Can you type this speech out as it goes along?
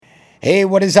Hey,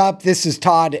 what is up? This is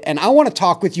Todd, and I want to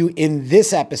talk with you in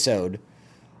this episode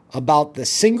about the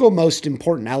single most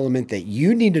important element that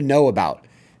you need to know about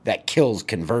that kills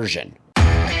conversion.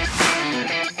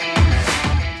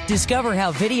 Discover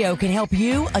how video can help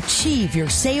you achieve your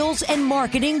sales and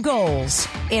marketing goals.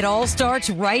 It all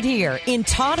starts right here in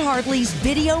Todd Hartley's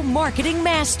Video Marketing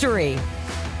Mastery.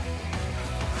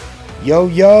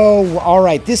 Yo. All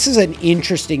right, this is an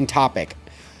interesting topic.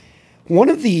 One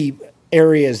of the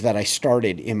areas that I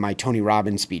started in my Tony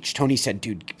Robbins speech, Tony said,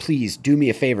 dude, please do me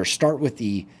a favor. Start with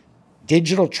the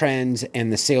digital trends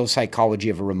and the sales psychology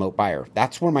of a remote buyer.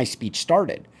 That's where my speech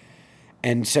started.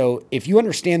 And so if you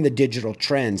understand the digital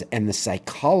trends and the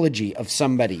psychology of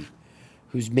somebody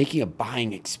who's making a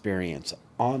buying experience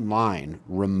online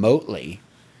remotely,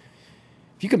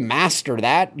 if you can master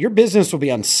that, your business will be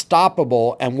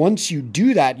unstoppable. And once you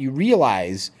do that, you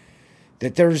realize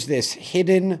that there's this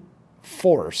hidden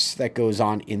force that goes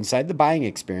on inside the buying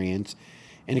experience,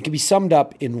 and it can be summed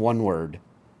up in one word,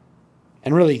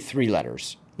 and really three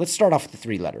letters. Let's start off with the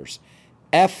three letters.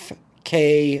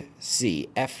 FKC.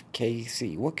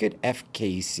 FKC. What could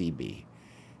FKC be?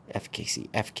 FKC.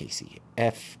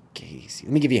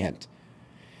 Let me give you a hint.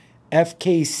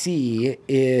 FKC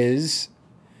is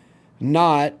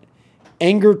not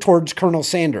anger towards Colonel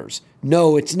Sanders.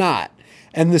 No, it's not.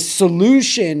 And the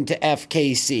solution to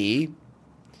FKC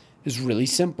is really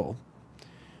simple.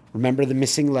 Remember the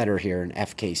missing letter here in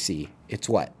FKC. It's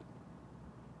what?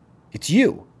 It's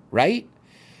you, right?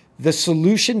 The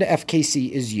solution to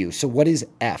FKC is you. So what is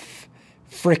F?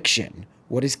 Friction.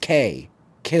 What is K?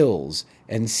 Kills.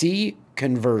 And C?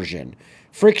 Conversion.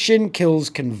 Friction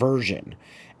kills conversion.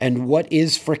 And what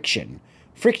is friction?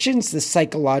 Friction's the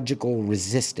psychological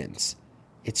resistance.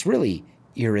 It's really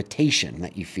irritation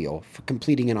that you feel for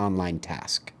completing an online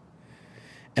task.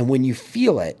 And when you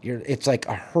feel it, it's like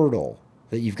a hurdle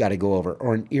that you've got to go over,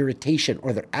 or an irritation,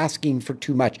 or they're asking for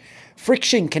too much.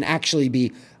 Friction can actually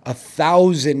be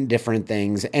 1,000 different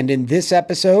things. And in this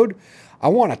episode, I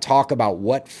want to talk about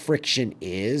what friction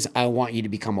is. I want you to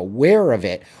become aware of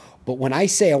it. But when I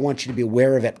say I want you to be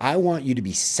aware of it, I want you to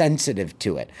be sensitive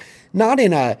to it. Not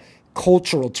in a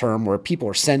cultural term where people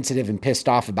are sensitive and pissed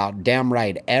off about damn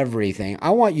right everything.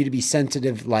 I want you to be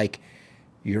sensitive like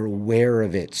you're aware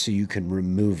of it so you can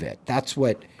remove it. That's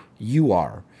what you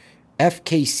are.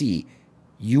 FKC,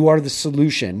 you are the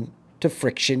solution to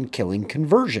friction killing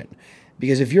conversion.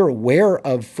 Because if you're aware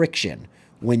of friction,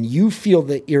 when you feel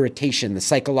the irritation, the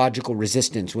psychological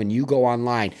resistance, when you go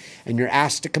online and you're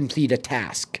asked to complete a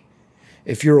task,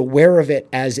 if you're aware of it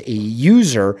as a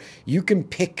user, you can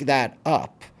pick that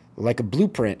up like a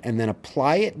blueprint and then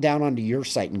apply it down onto your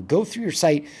site and go through your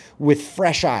site with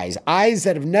fresh eyes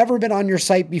that have never been on your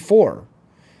site before,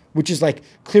 which is like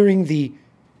clearing the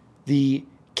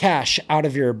cache out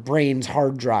of your brain's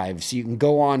hard drive so you can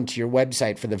go on to your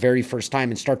website for the very first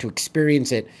time and start to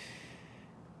experience it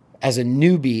as a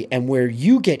newbie. And where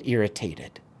you get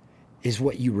irritated is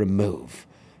what you remove.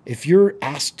 If you're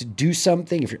asked to do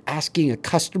something, if you're asking a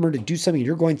customer to do something,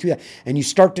 you're going through that, and you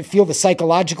start to feel the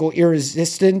psychological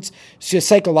resistance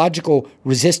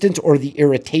or the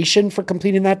irritation for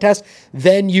completing that task,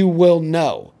 then you will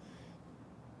know.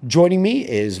 Joining me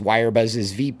is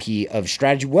WireBuzz's VP of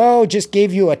Strategy. Whoa, just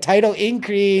gave you a title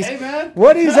increase. Hey, man.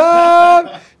 What is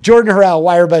up? Jordan Harrell,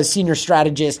 WireBuzz Senior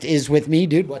Strategist, is with me.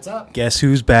 Dude, what's up? Guess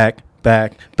who's back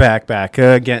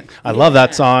again. I love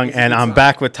that song, and I'm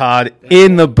back with Todd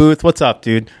in the booth. What's up,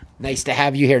 dude? Nice to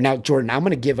have you here. Now, Jordan, I'm going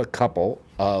to give a couple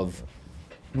of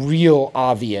real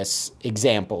obvious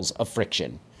examples of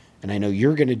friction, and I know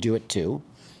you're going to do it too.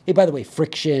 Hey, by the way,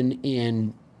 friction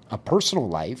in a personal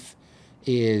life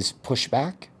is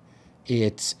pushback.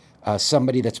 It's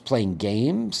somebody that's playing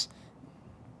games.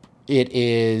 It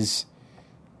is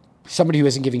somebody who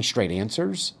isn't giving straight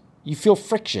answers. You feel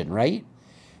friction, right?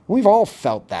 We've all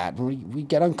felt that. We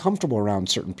get uncomfortable around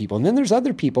certain people. And then there's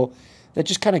other people that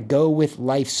just kind of go with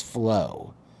life's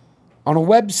flow. On a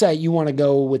website, you want to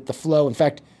go with the flow. In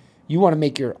fact, you want to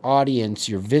make your audience,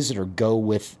 your visitor, go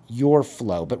with your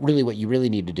flow. But really what you really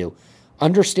need to do,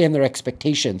 understand their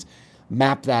expectations,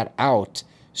 map that out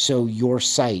so your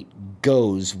site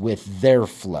goes with their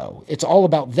flow. It's all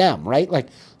about them, right? Like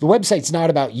the website's not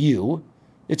about you.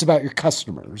 It's about your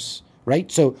customers,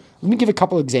 right? So let me give a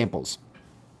couple examples.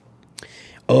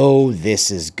 Oh,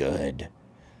 this is good.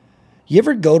 You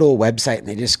ever go to a website and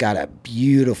they just got a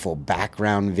beautiful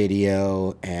background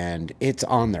video and it's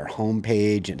on their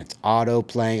homepage and it's auto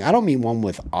playing? I don't mean one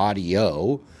with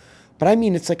audio, but I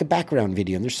mean it's like a background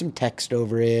video and there's some text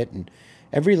over it, and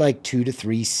every like 2 to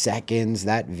 3 seconds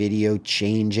that video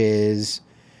changes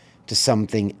to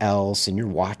something else and you're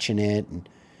watching it, and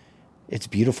it's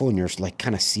beautiful and you're like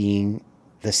kind of seeing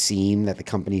the scene that the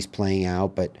company's playing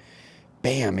out. But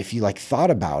bam, if you like thought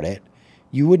about it,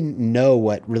 you wouldn't know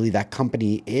what really that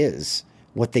company is,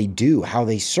 what they do, how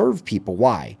they serve people.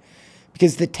 Why?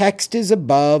 Because the text is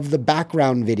above the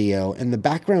background video, and the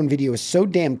background video is so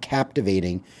damn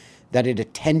captivating that it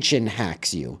attention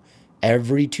hacks you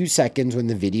every 2 seconds when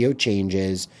the video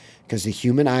changes, because the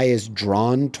human eye is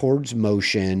drawn towards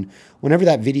motion. Whenever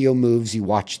that video moves, you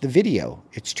watch the video.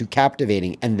 It's too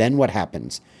captivating. And then what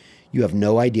happens? You have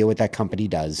no idea what that company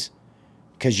does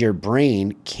because your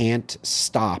brain can't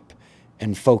stop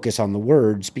and focus on the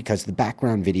words because the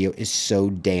background video is so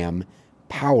damn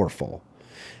powerful.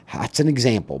 That's an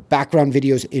example. Background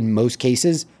videos, in most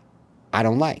cases, I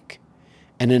don't like.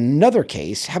 And in another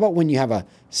case, how about when you have a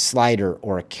slider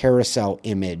or a carousel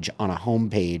image on a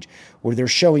homepage where they're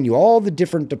showing you all the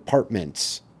different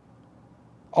departments,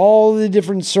 all the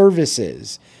different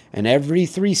services, and every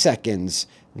 3 seconds,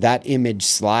 that image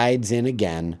slides in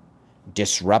again,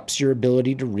 disrupts your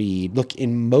ability to read. Look,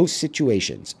 in most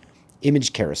situations,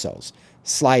 image carousels,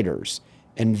 sliders,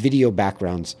 and video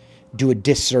backgrounds do a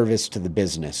disservice to the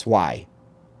business. Why?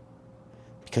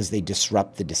 Because they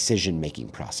disrupt the decision-making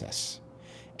process.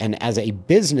 And as a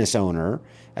business owner,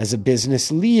 as a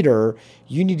business leader,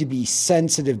 you need to be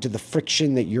sensitive to the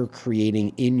friction that you're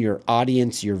creating in your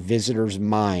audience, your visitor's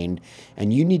mind,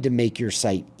 and you need to make your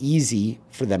site easy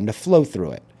for them to flow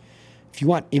through it. If you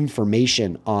want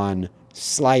information on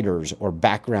sliders or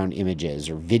background images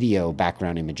or video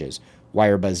background images,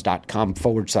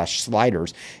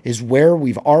 wirebuzz.com/sliders is where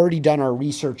we've already done our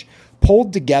research,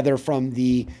 pulled together from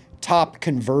the top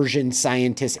conversion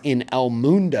scientists in El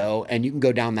Mundo, and you can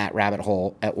go down that rabbit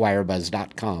hole at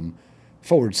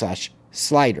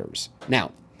wirebuzz.com/sliders. Now,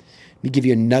 let me give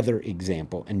you another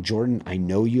example. And Jordan, I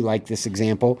know you like this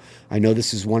example. I know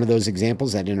this is one of those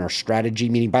examples that in our strategy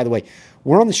meeting, by the way,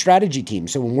 we're on the strategy team.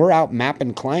 So when we're out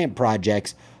mapping client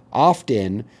projects,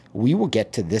 often we will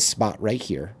get to this spot right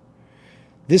here.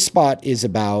 This spot is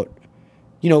about,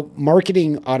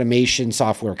 marketing automation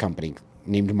software company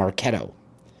named Marketo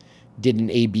did an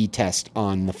A/B test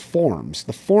on the forms,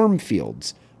 the form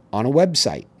fields on a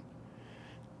website.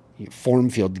 Form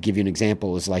field, to give you an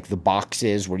example, is like the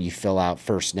boxes where you fill out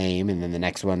first name, and then the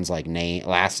next one's like name,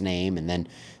 last name, and then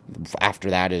after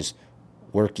that is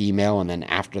work email, and then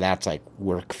after that's like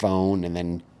work phone, and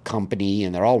then company,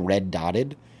 and they're all red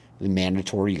dotted.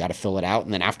 Mandatory, you got to fill it out.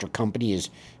 And then after company is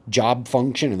job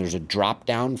function, and there's a drop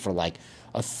down for like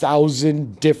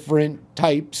 1,000 different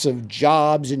types of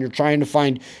jobs, and you're trying to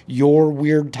find your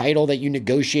weird title that you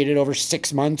negotiated over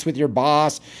 6 months with your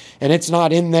boss, and it's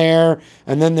not in there.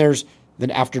 And then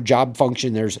after job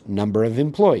function, there's number of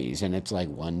employees, and it's like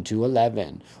 1 to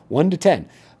 11, 1 to 10,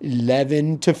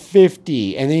 11 to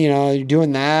 50. And then, you're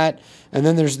doing that. And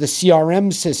then there's the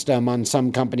CRM system on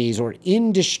some companies or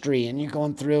industry, and you're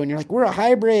going through and you're like, we're a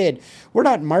hybrid. We're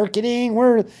not marketing.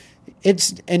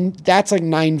 And that's like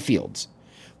 9 fields.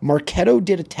 Marketo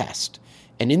did a test,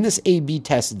 and in this A/B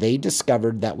test, they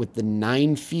discovered that with the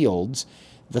 9 fields,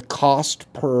 the cost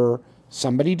per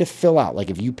somebody to fill out,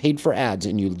 like if you paid for ads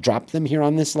and you dropped them here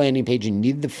on this landing page and you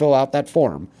needed to fill out that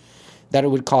form, that it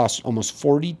would cost almost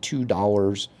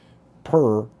 $42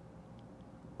 per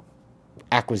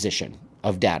acquisition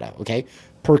of data, okay,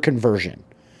 per conversion.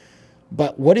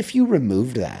 But what if you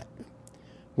removed that?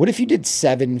 What if you did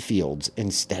 7 fields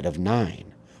instead of 9?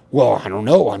 Well, I don't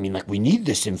know. I mean, we need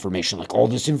this information. All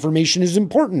this information is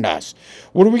important to us.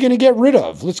 What are we going to get rid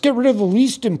of? Let's get rid of the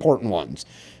least important ones.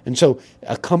 And so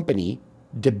a company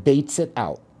debates it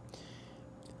out.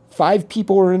 5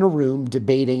 people are in a room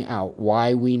debating out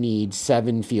why we need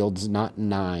 7 fields, not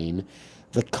 9.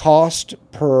 The cost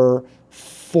per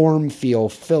form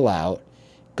field fill out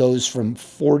goes from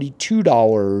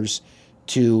 $42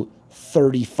 to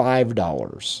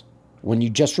 $35 when you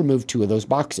just remove 2 of those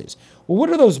boxes. Well,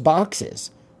 what are those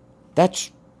boxes?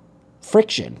 That's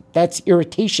friction. That's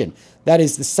irritation. That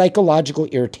is the psychological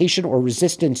irritation or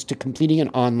resistance to completing an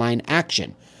online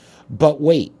action. But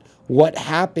wait, what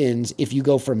happens if you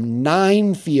go from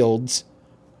 9 fields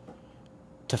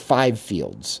to 5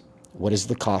 fields? What is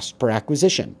the cost per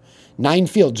acquisition? 9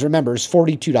 fields, remember, is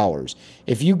 $42.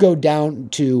 If you go down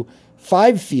to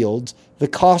 5 fields, the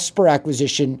cost per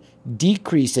acquisition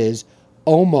decreases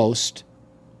almost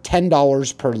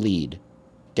 $10 per lead,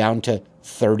 down to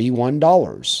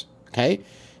 $31. Okay?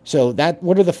 So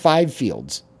what are the 5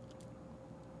 fields?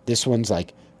 This one's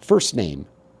like first name,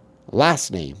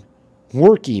 last name,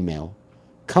 work email,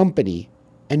 company,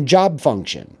 and job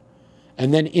function.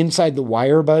 And then inside the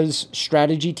Wirebuzz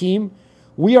strategy team,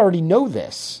 we already know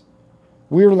this.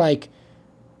 We're like,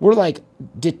 we're like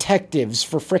detectives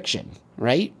for friction,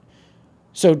 right?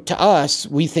 So to us,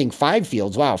 we think 5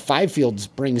 fields. Wow, 5 fields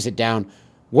brings it down.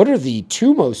 What are the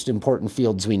 2 most important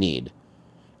fields we need?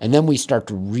 And then we start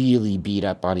to really beat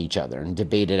up on each other and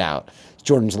debate it out.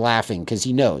 Jordan's laughing because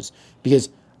he knows. Because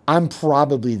I'm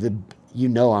probably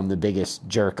I'm the biggest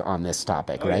jerk on this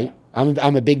topic, right? Yeah.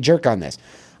 I'm a big jerk on this.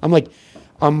 I'm like,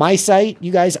 on my site,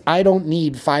 you guys, I don't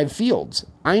need 5 fields.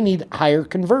 I need higher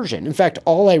conversion. In fact,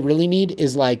 all I really need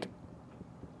is like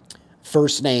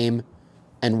first name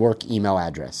and work email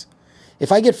address.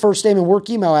 If I get first name and work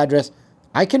email address,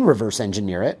 I can reverse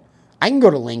engineer it. I can go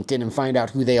to LinkedIn and find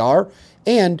out who they are,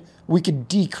 and we could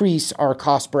decrease our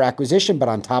cost per acquisition. But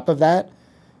on top of that,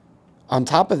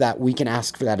 we can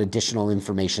ask for that additional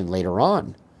information later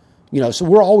on. So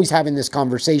we're always having this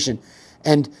conversation.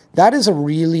 And that is a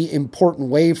really important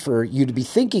way for you to be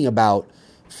thinking about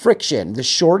friction. The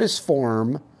shortest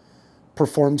form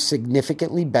performs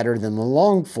significantly better than the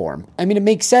long form. I mean, it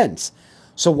makes sense.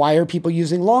 So why are people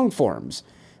using long forms?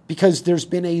 Because there's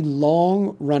been a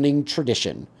long-running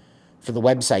tradition for the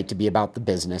website to be about the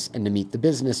business and to meet the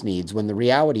business needs, when the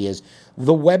reality is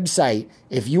the website,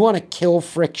 if you want to kill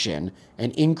friction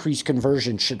and increase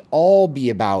conversion, should all be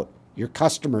about your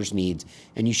customers' needs,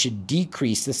 and you should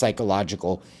decrease the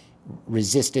psychological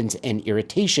resistance and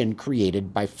irritation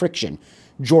created by friction.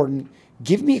 Jordan,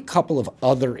 give me a couple of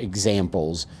other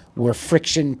examples where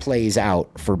friction plays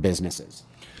out for businesses.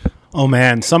 Oh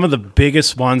man, some of the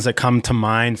biggest ones that come to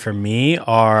mind for me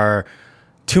are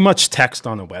too much text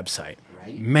on a website.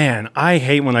 Right. Man, I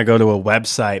hate when I go to a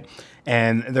website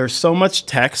and there's so much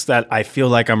text that I feel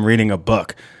like I'm reading a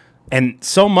book. And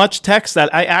so much text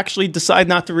that I actually decide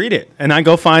not to read it, and I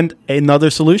go find another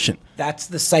solution. That's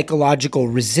the psychological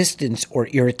resistance or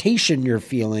irritation you're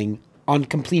feeling on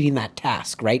completing that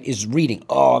task, right? Is reading.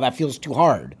 Oh, that feels too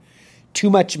hard. Too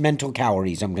much mental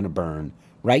calories I'm going to burn,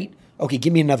 right? Okay,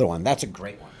 give me another one. That's a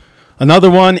great one.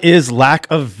 Another one is lack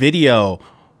of video.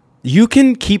 You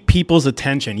can keep people's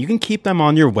attention. You can keep them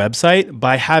on your website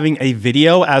by having a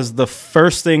video as the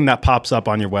first thing that pops up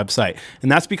on your website.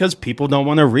 And that's because people don't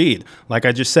want to read. Like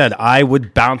I just said, I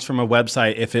would bounce from a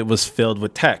website if it was filled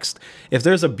with text. If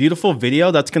there's a beautiful video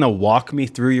that's going to walk me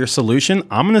through your solution,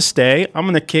 I'm going to stay, I'm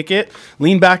going to kick it,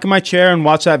 lean back in my chair and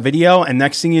watch that video. And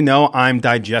next thing you know, I'm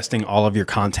digesting all of your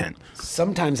content.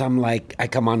 Sometimes I'm like, I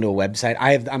come onto a website.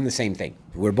 I'm the same thing.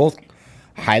 We're both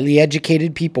highly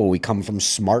educated people. We come from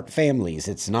smart families.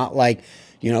 It's not like,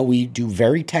 we do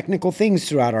very technical things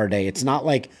throughout our day. It's not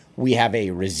like we have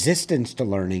a resistance to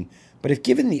learning, but if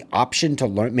given the option to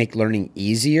make learning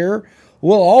easier,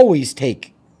 we'll always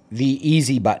take the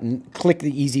easy button, click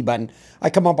the easy button. I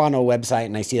come up on a website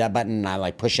and I see that button and I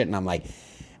like push it and I'm like,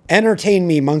 entertain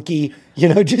me, monkey,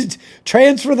 just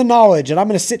transfer the knowledge. And I'm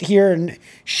going to sit here and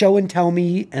show and tell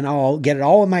me, and I'll get it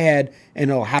all in my head, and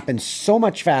it'll happen so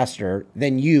much faster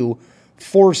than you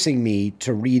forcing me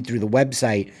to read through the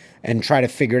website and try to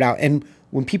figure it out. And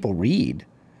when people read,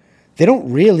 they don't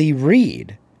really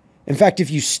read. In fact, if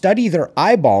you study their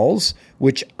eyeballs,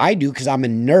 which I do because I'm a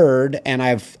nerd and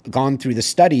I've gone through the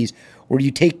studies where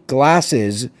you take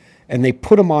glasses and they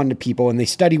put them on to people and they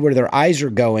study where their eyes are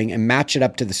going and match it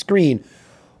up to the screen,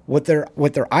 what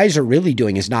their eyes are really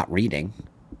doing is not reading.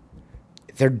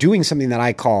 They're doing something that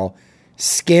I call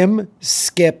skim,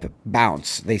 skip,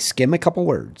 bounce. They skim a couple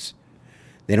words.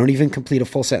 They don't even complete a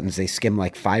full sentence. They skim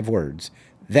like 5 words.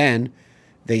 Then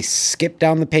they skip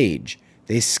down the page.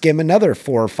 They skim another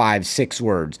 4, 5, 6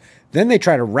 words. Then they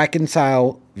try to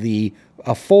reconcile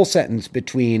a full sentence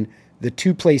between the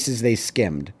 2 places they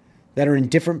skimmed that are in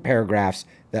different paragraphs,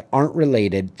 that aren't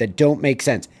related, that don't make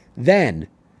sense. Then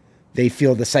they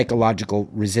feel the psychological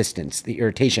resistance, the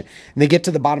irritation. And they get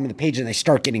to the bottom of the page and they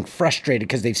start getting frustrated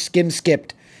because they've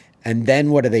skipped. And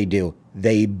then what do?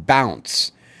 They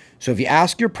bounce. So if you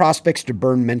ask your prospects to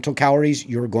burn mental calories,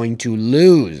 you're going to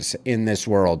lose in this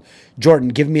world. Jordan,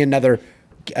 give me another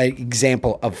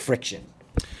example of friction.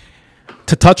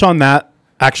 To touch on that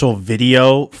actual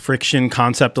video friction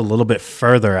concept a little bit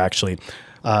further, actually,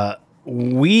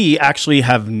 we actually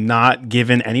have not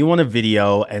given anyone a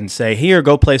video and say, here,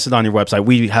 go place it on your website.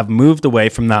 We have moved away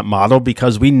from that model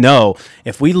because we know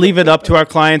if we leave it up to our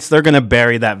clients, they're going to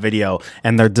bury that video.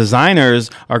 And their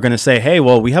designers are going to say, hey,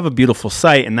 well, we have a beautiful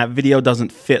site and that video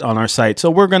doesn't fit on our site.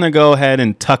 So we're going to go ahead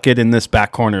and tuck it in this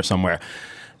back corner somewhere.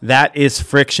 That is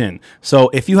friction. So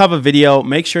if you have a video,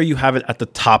 make sure you have it at the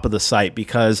top of the site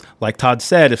because, like Todd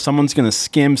said, if someone's going to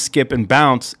skim, skip, and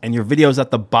bounce and your video is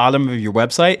at the bottom of your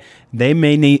website, they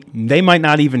might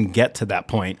not even get to that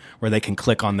point where they can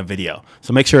click on the video.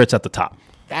 So make sure it's at the top.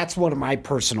 That's one of my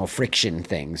personal friction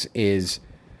things is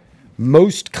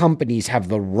most companies have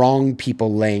the wrong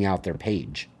people laying out their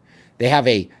page. They have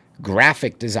a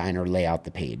graphic designer lay out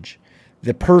the page.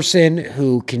 The person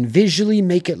who can visually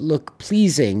make it look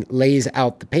pleasing lays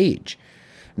out the page.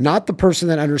 Not the person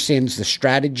that understands the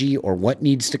strategy or what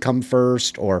needs to come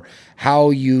first or how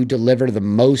you deliver the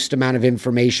most amount of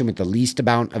information with the least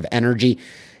amount of energy.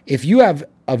 If you have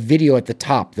a video at the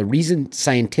top, the reason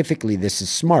scientifically this is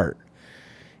smart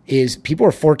is people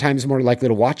are 4 times more likely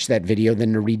to watch that video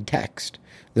than to read text.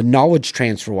 The knowledge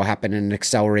transfer will happen at an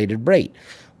accelerated rate.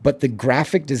 But the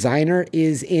graphic designer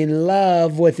is in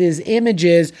love with his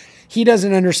images. He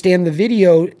doesn't understand the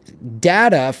video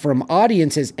data from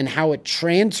audiences and how it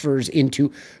transfers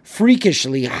into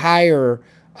freakishly higher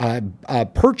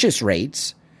purchase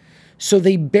rates. So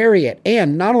they bury it.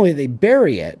 And not only do they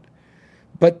bury it,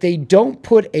 but they don't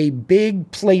put a big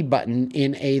play button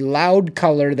in a loud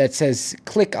color that says,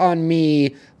 click on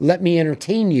me, let me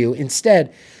entertain you.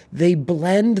 Instead, they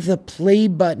blend the play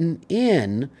button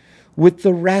in with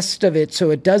the rest of it so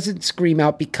it doesn't scream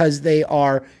out because they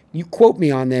are, you quote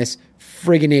me on this,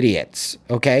 friggin' idiots,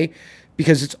 okay?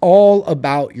 Because it's all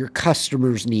about your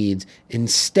customers' needs.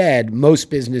 Instead, most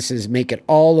businesses make it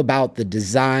all about the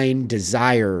design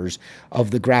desires of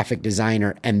the graphic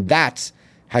designer, and that's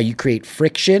how you create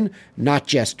friction, not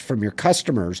just from your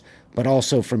customers, but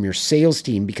also from your sales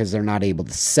team because they're not able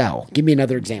to sell. Give me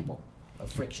another example of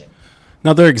friction.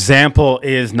 Another example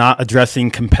is not addressing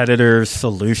competitors'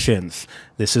 solutions.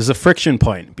 This is a friction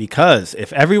point because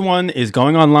if everyone is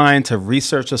going online to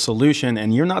research a solution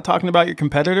and you're not talking about your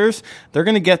competitors, they're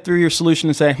going to get through your solution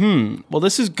and say, well,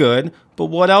 this is good, but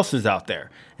what else is out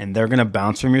there? And they're going to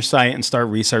bounce from your site and start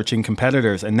researching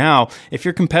competitors. And now, if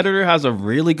your competitor has a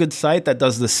really good site that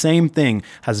does the same thing,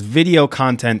 has video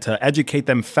content to educate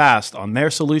them fast on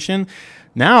their solution,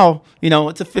 now,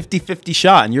 it's a 50-50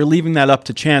 shot, and you're leaving that up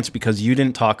to chance because you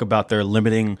didn't talk about their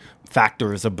limiting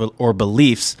factors or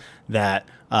beliefs that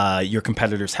your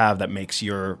competitors have that makes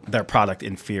their product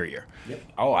inferior. Yep.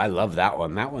 Oh, I love that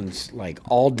one. That one's like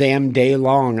all damn day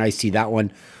long. I see that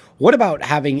one. What about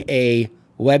having a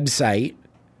website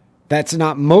that's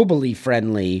not mobilely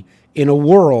friendly in a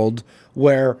world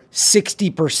where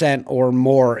 60% or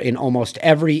more in almost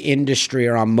every industry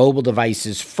are on mobile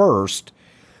devices first?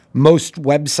 Most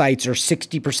websites are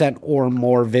 60% or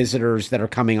more visitors that are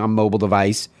coming on mobile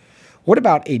device. What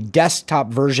about a desktop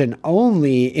version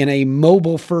only in a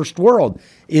mobile first world?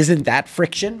 Isn't that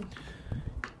friction?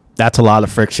 That's a lot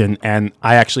of friction. And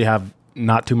I actually have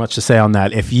not too much to say on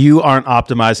that. If you aren't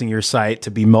optimizing your site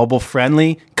to be mobile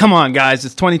friendly, come on, guys,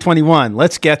 it's 2021.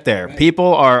 Let's get there. Right.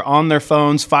 People are on their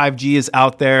phones. 5G is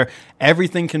out there.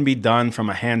 Everything can be done from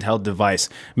a handheld device.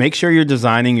 Make sure you're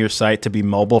designing your site to be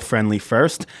mobile friendly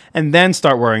first, and then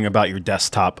start worrying about your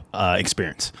desktop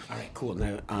experience. All right, cool.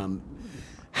 Now,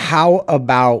 how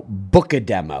about book a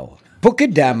demo? Book a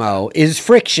demo is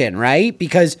friction, right?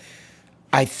 Because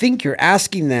I think you're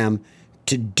asking them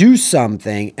to do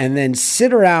something and then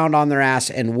sit around on their ass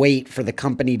and wait for the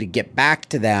company to get back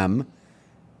to them.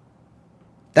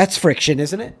 That's friction,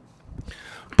 isn't it?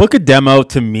 Book a demo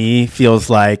to me feels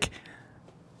like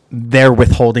they're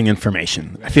withholding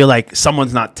information. I feel like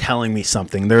someone's not telling me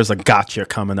something. There's a gotcha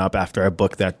coming up after I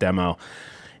book that demo.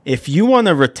 If you want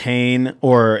to retain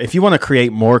or if you want to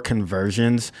create more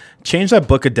conversions, change that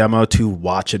book a demo to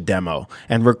watch a demo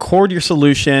and record your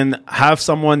solution. Have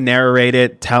someone narrate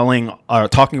it, talking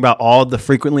about all the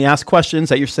frequently asked questions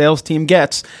that your sales team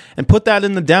gets, and put that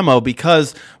in the demo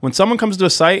because when someone comes to a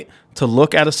site to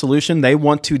look at a solution, they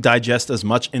want to digest as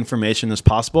much information as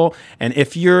possible. And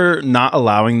if you're not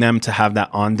allowing them to have that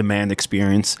on-demand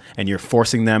experience and you're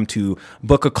forcing them to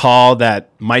book a call that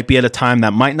might be at a time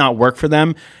that might not work for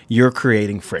them, you're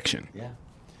creating friction. Yeah.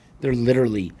 There are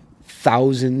literally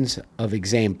thousands of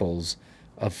examples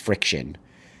of friction.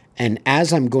 And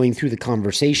as I'm going through the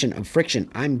conversation of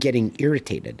friction, I'm getting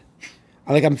irritated.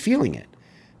 I'm feeling it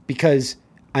because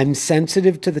I'm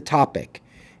sensitive to the topic.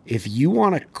 If you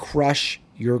want to crush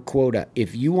your quota,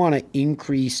 if you want to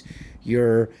increase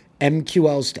your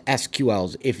MQLs to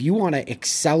SQLs, if you want to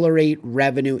accelerate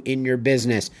revenue in your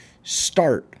business,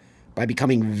 start by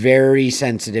becoming very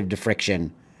sensitive to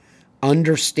friction.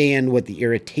 Understand what the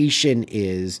irritation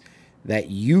is that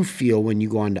you feel when you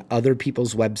go onto other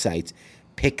people's websites.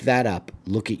 Pick that up,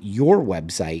 look at your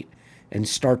website, and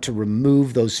start to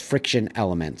remove those friction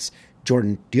elements.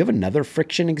 Jordan, do you have another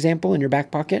friction example in your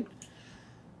back pocket?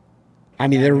 I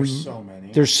mean, there's so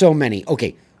many. There's so many.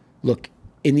 Okay, look,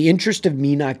 in the interest of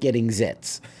me not getting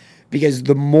zits, because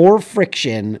the more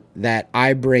friction that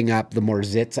I bring up, the more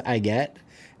zits I get,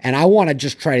 and I want to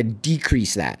just try to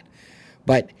decrease that.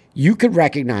 But you could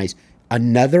recognize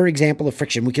Another example of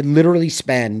friction, we could literally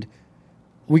spend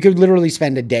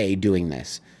a day doing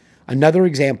this. Another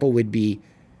example would be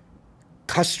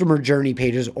customer journey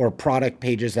pages or product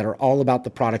pages that are all about the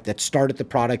product, that start at the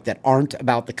product, that aren't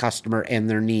about the customer and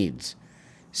their needs.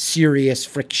 Serious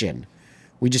friction.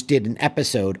 We just did an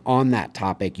episode on that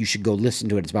topic. You should go listen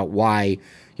to it. It's about why,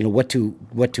 what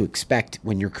to expect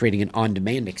when you're creating an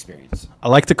on-demand experience. I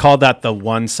like to call that the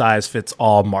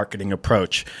one-size-fits-all marketing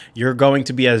approach. You're going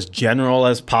to be as general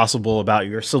as possible about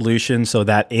your solution so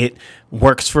that it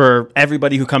works for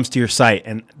everybody who comes to your site.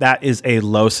 And that is a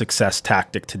low success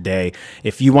tactic today.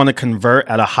 If you want to convert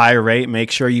at a high rate,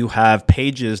 make sure you have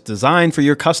pages designed for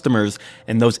your customers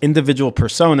and those individual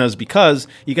personas, because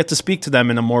you get to speak to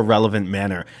them in a more relevant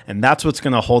manner. And that's what's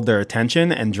going to hold their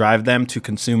attention and drive them to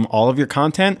consume all of your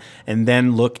content and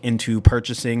then look into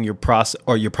purchasing your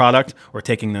product or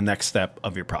taking the next step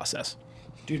of your process.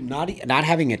 Dude, not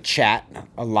having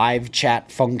a live chat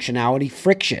functionality,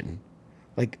 friction.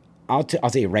 Like, I'll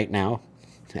tell you right now,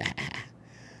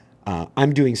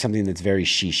 I'm doing something that's very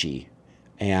shishi,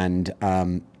 and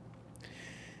I'm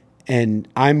going.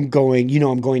 I'm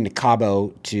going to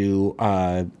Cabo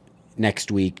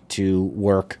next week to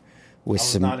work with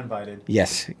some. Not invited.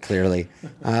 Yes, clearly.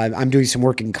 I'm doing some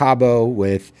work in Cabo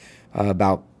with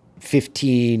about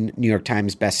 15 New York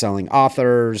Times bestselling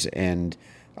authors and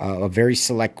a very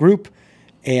select group,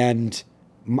 and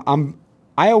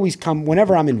I always come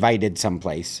whenever I'm invited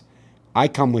someplace. I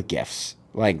come with gifts.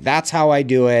 Like, that's how I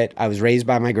do it. I was raised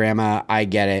by my grandma. I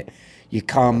get it. You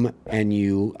come and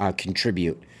you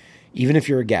contribute, even if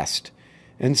you're a guest.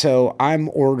 And so I'm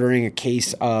ordering a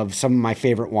case of some of my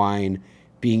favorite wine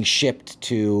being shipped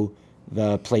to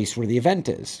the place where the event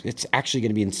is. It's actually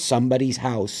going to be in somebody's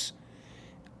house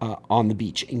on the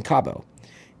beach in Cabo.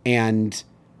 And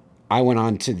I went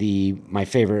on to my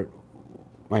favorite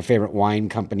wine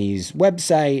company's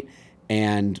website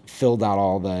and filled out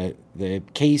all the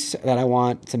case that I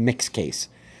want. It's a mixed case.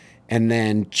 And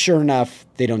then, sure enough,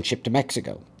 they don't ship to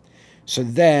Mexico. So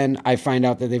then I find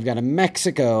out that they've got a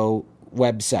Mexico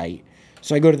website.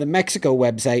 So I go to the Mexico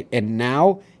website, and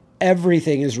now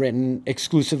everything is written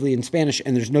exclusively in Spanish,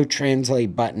 and there's no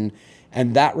translate button.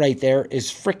 And that right there is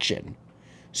friction.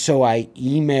 So I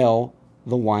email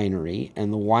the winery,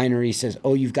 and the winery says,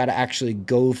 oh, you've got to actually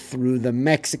go through the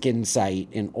Mexican site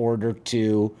in order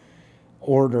to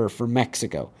order for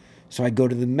Mexico. So I go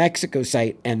to the Mexico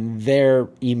site, and their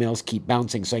emails keep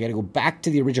bouncing. So I got to go back to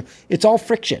the original. It's all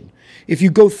friction. If you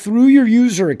go through your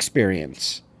user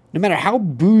experience, no matter how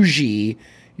bougie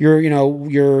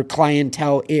your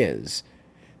clientele is,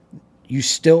 you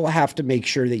still have to make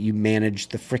sure that you manage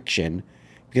the friction.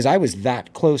 Because I was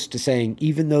that close to saying,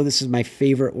 even though this is my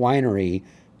favorite winery,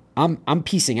 I'm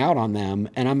piecing out on them,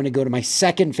 and I'm going to go to my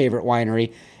second favorite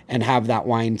winery and have that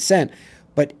wine sent.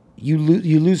 But you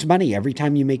lose money every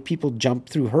time you make people jump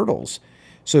through hurdles.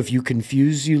 So if you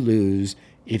confuse, you lose.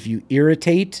 If you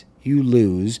irritate, you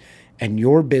lose. And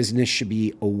your business should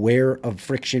be aware of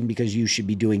friction, because you should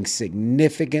be doing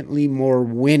significantly more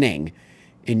winning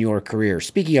in your career.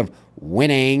 Speaking of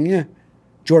winning,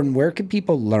 Jordan, where can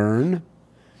people learn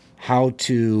how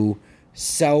to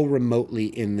sell remotely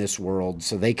in this world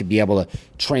so they could be able to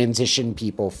transition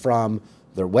people from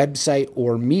their website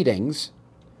or meetings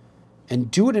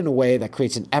and do it in a way that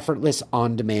creates an effortless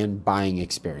on-demand buying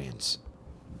experience?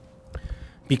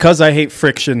 Because I hate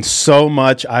friction so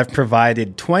much, I've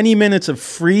provided 20 minutes of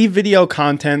free video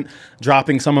content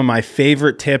dropping some of my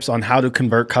favorite tips on how to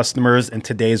convert customers in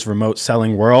today's remote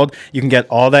selling world. You can get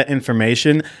all that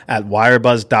information at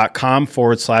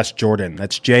wirebuzz.com/Jordan.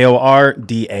 That's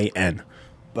JORDAN.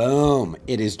 Boom.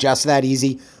 It is just that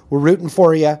easy. We're rooting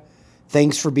for you.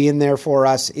 Thanks for being there for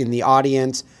us in the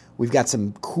audience. We've got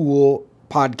some cool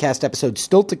podcast episodes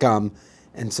still to come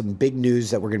and some big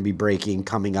news that we're going to be breaking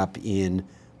coming up in,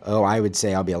 I would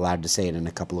say I'll be allowed to say it in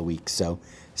a couple of weeks. So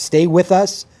stay with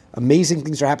us. Amazing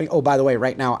things are happening. Oh, by the way,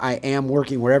 right now I am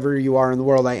working, wherever you are in the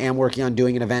world, I am working on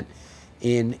doing an event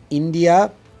in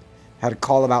India. Had a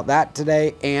call about that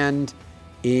today, and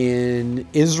in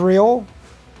Israel,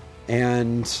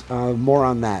 and more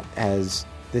on that as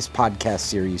this podcast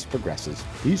series progresses.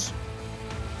 Peace.